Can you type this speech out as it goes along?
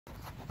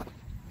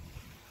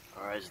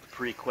Alright, this is the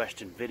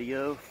pre-question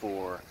video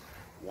for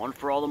One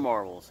for All the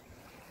Marbles.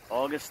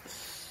 August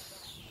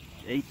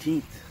the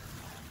 18th.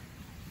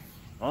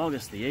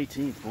 August the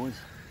 18th, boys.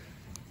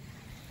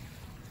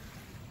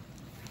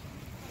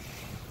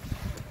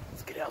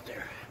 Let's get out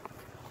there.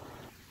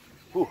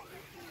 Whew.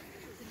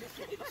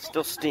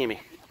 Still steamy.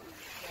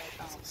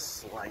 Some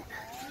slight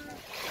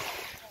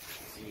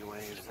Z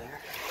waves there.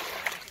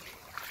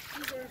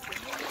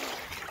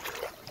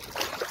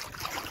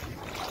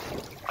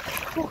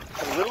 Whew,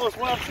 the littlest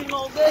one I've seen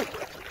all day.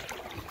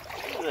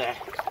 Look at that.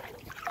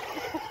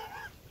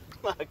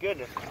 My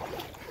goodness.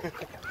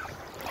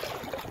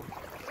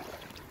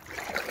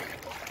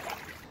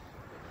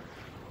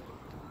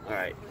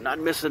 Alright, not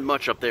missing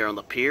much up there on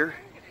the pier.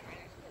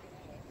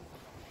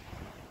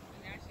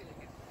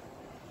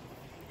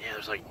 Yeah,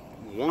 there's like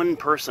one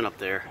person up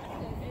there.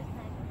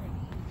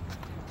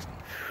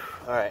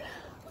 Alright.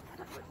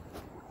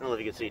 I don't know if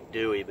you can see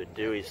Dewey, but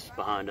Dewey's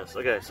behind us.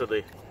 Okay, so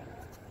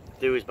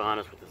Dewey's behind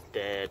us with his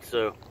dad.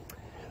 So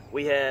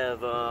we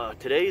have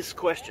today's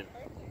question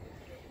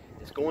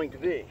is going to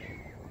be,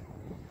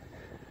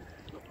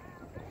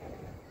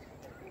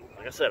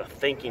 like I said, a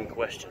thinking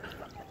question.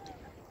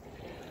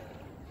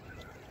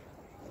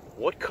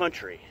 What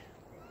country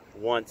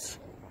once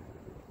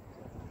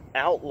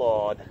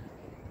outlawed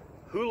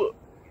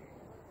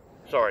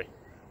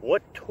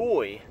what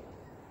toy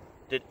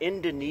did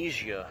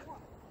Indonesia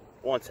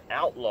once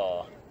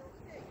outlaw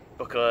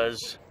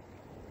because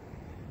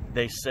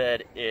they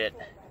said it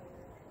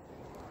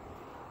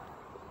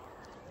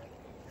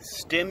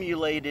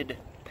stimulated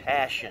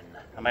passion?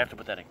 I might have to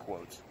put that in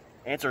quotes.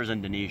 Answer is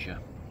Indonesia.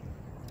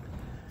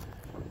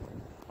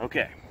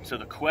 Okay, so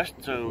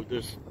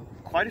there's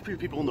quite a few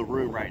people in the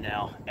room right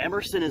now.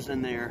 Emerson is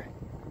in there.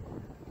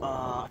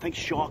 I think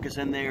Shock is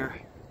in there.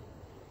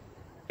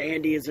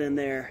 Andy is in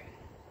there.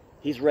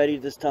 He's ready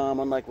this time,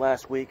 unlike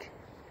last week.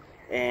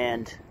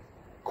 And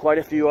quite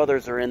a few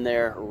others are in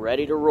there,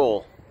 ready to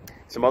roll.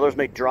 Some others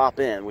may drop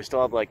in. We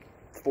still have like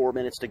 4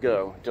 minutes to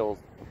go until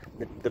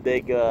the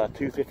big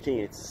 2:15.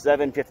 It's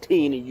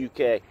 7:15 in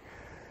UK.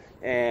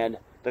 And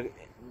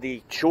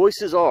the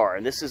choices are,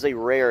 and this is a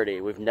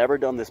rarity. We've never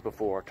done this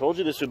before. I told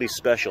you this would be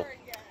special.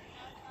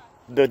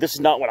 This is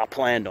not what I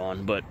planned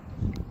on, but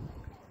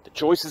the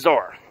choices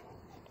are: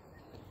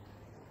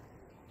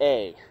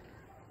 A,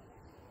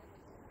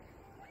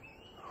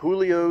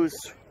 Julio's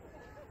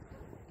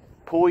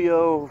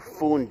Pollo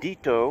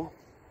Fundito.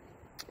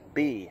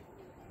 B,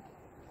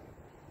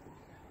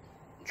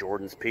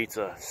 Jordan's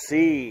Pizza.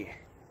 C,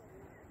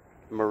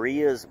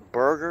 Maria's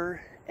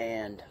Burger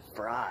and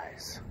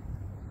Fries.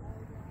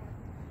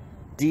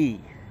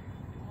 D,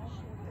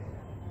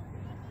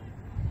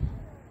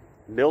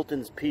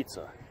 Milton's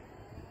Pizza.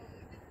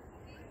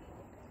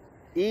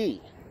 E,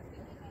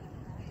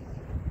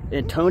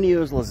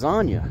 Antonio's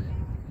Lasagna.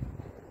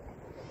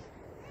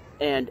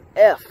 And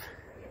F,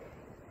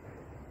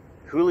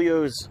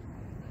 Julio's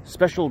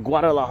Special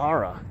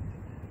Guadalajara.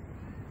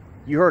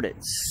 You heard it.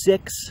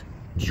 6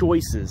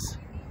 choices.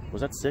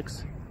 Was that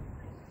 6?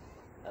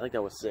 I think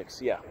that was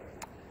 6, yeah.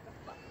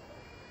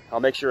 I'll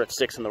make sure it's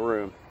 6 in the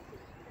room.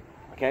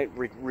 I can't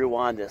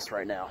rewind this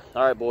right now.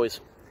 All right,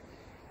 boys.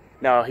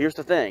 Now, here's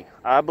the thing.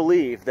 I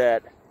believe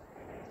that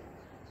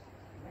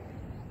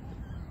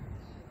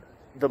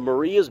the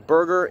Maria's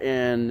Burger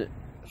and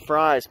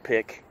Fries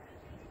pick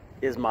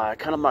is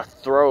kind of my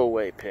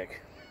throwaway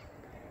pick.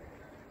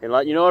 And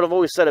you know what I've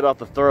always said about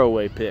the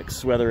throwaway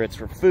picks, whether it's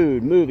for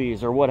food,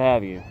 movies, or what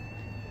have you.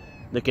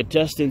 The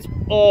contestants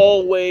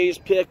always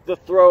pick the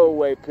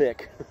throwaway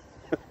pick.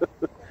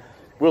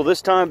 Will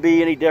this time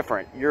be any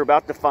different? You're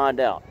about to find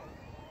out.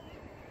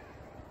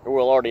 Or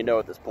we'll already know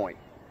at this point.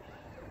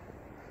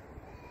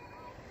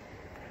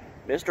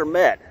 Mr.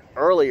 Met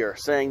earlier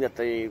saying that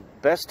the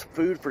best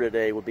food for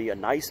today would be a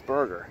nice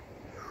burger.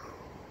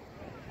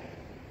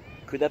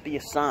 Could that be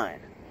a sign?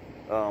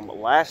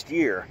 Last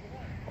year,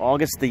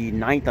 August the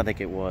 9th, I think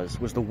it was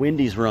the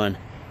Wendy's run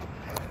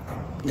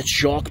that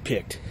Shock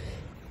picked.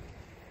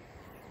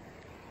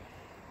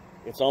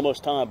 It's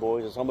almost time,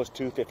 boys. It's almost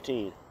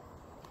 2:15.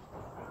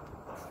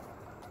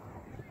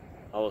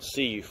 I will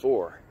see you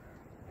for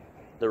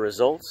the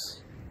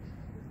results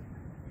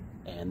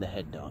and the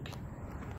head dunk.